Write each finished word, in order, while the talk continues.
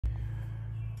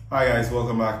Hi guys,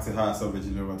 welcome back to House of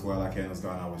Vigilant while I can what's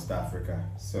going on West Africa.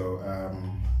 So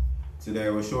today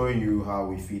we're showing you how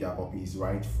we feed our puppies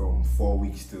right from 4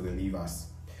 weeks till they leave us.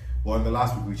 Well, in the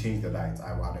last week we changed the diet.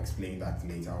 I will explain that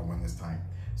later on when it's time.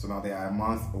 So now they are a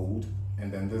month old,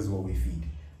 and then this is what we feed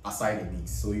aside the meat.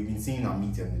 So you've been seeing our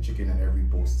meat and the chicken in every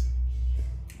post,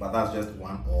 but that's just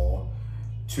 1 or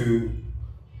 2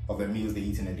 of the meals they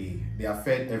eat in a day. They are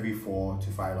fed every 4 to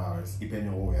 5 hours depending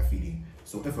on what we are feeding.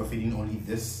 So if we're feeding only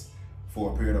this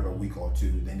for a period of a week or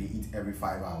 2, then they eat every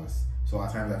 5 hours. So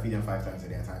at times I feed them 5 times a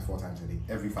day, at times 4 times a day.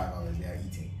 Every 5 hours they are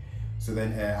eating. So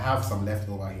then I have some left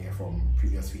over here from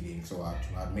previous feeding, so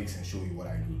I'll mix and show you what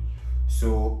I do.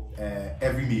 So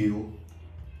every meal,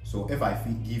 so if I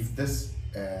give this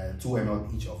 2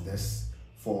 ml each of this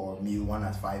for meal 1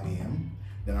 at 5 a.m,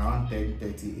 then around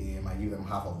 10:30 a.m. I give them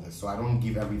half of this. So I don't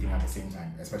give everything at the same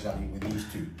time, especially with these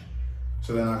 2.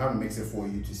 So then I kind of mix it for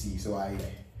you to see. So I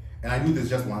do this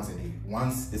just once a day.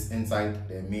 Once it's inside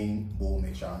the main bowl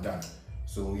mixture, I'm done.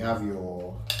 So we have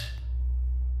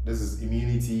this is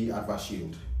Immunity Advanced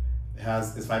Shield.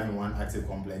 It's 5-in-1 active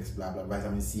complex, blah blah,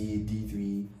 vitamin C,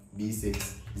 D3,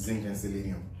 B6, zinc and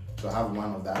selenium. So I have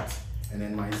 1 of that. And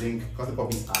then my zinc, because the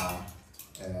puppies are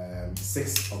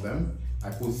 6 of them, I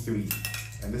put 3.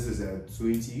 And this is a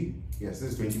 20, yes,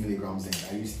 this is 20 milligrams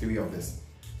zinc. I use 3 of this.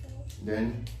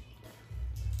 Then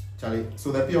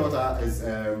so the pure water is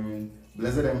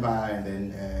Blessed Empire and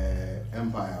then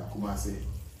Empire Kumasi.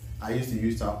 I used to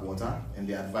use tap water, and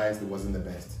they advised it wasn't the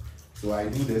best. So I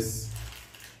do this.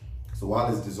 So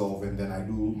while it's dissolving, then I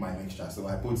do my mixture. So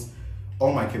I put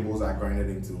all my kibbles are grinded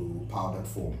into powdered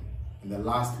form. And the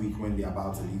last week when they're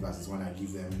about to leave us is when I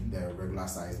give them the regular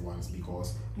sized ones,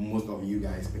 because most of you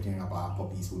guys picking up our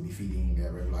puppies will be feeding the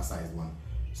regular sized one.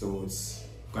 So it's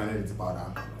grinded into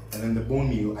powder. And then the bone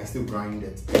meal, I still grind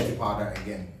it into powder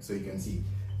again, so you can see.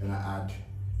 And I add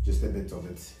just a bit of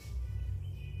it.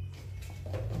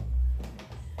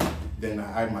 Then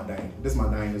I add my Dyne. This my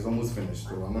Dyne is almost finished,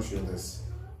 so I'm not sure this.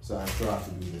 So I still have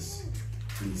to do this.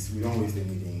 Please, we don't waste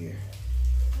anything here.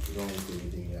 We don't waste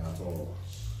anything here at all.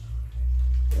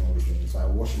 Don't waste anything. So I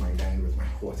wash my Dyne with my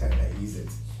water and I use it.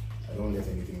 I don't let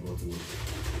anything go to it.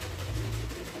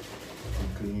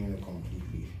 I'm cleaning it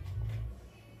completely.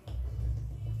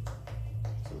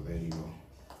 So there you go.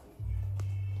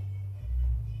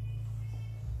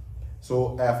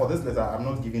 So for this litter, I'm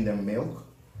not giving them milk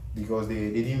because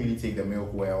they didn't really take the milk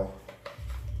well.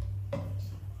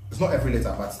 It's not every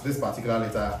litter, but this particular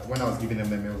litter, when I was giving them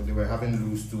the milk, they were having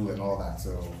loose stool and all that.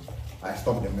 So I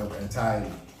stopped the milk entirely.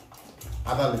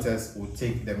 Other litters would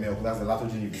take the milk, that's the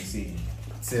lactogen you've been seeing,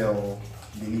 till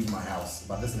they leave my house.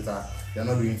 But this litter, they're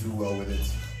not doing too well with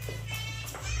it.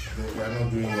 They're not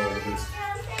doing well with it.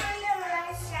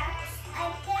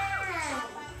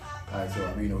 Alright,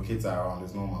 so kids are around,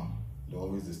 it's normal. They're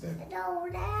always disturb.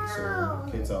 So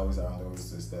kids are always around, they're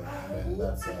always disturb. And then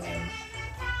that's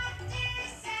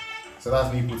so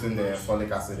that's me putting the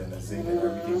folic acid and the zinc and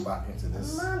everything back into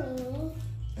this.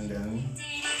 And then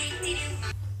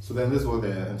this is what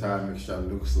the entire mixture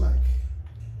looks like.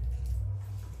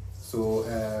 So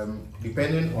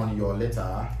depending on your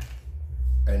litter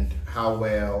and how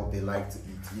well they like to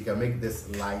eat, you can make this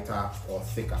lighter or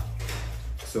thicker.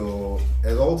 So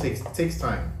it all takes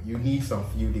time. You need some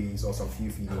few days or some few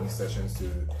feeding sessions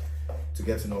to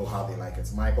get to know how they like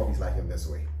it. My puppies like it this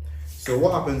way. So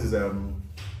what happens is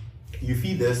you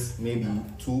feed this maybe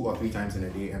 2 or 3 times in a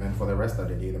day, and then for the rest of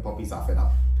the day the puppies are fed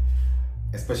up,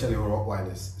 especially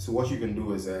Rottweilers. So what you can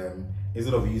do is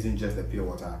instead of using just the pure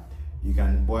water, you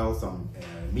can boil some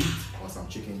meat or some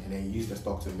chicken and then use the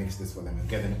stock to mix this for them and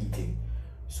get them eating.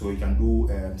 So you can do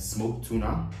smoked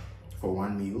tuna for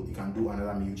 1 meal, you can do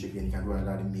another meal chicken, you can do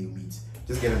another meal meat.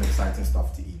 Just get them exciting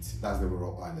stuff to eat. That's the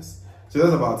Rottweilers. So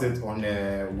that's about it on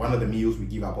one of the meals we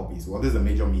give our puppies. Well, this is a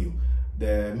major meal.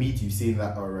 The meat, you've seen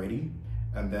that already.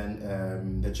 And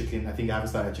then the chicken, I think I haven't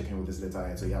started chicken with this litter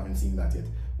yet, so you haven't seen that yet.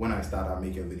 When I start, I'll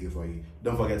make a video for you.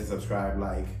 Don't forget to subscribe,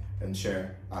 like, and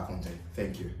share our content.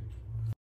 Thank you.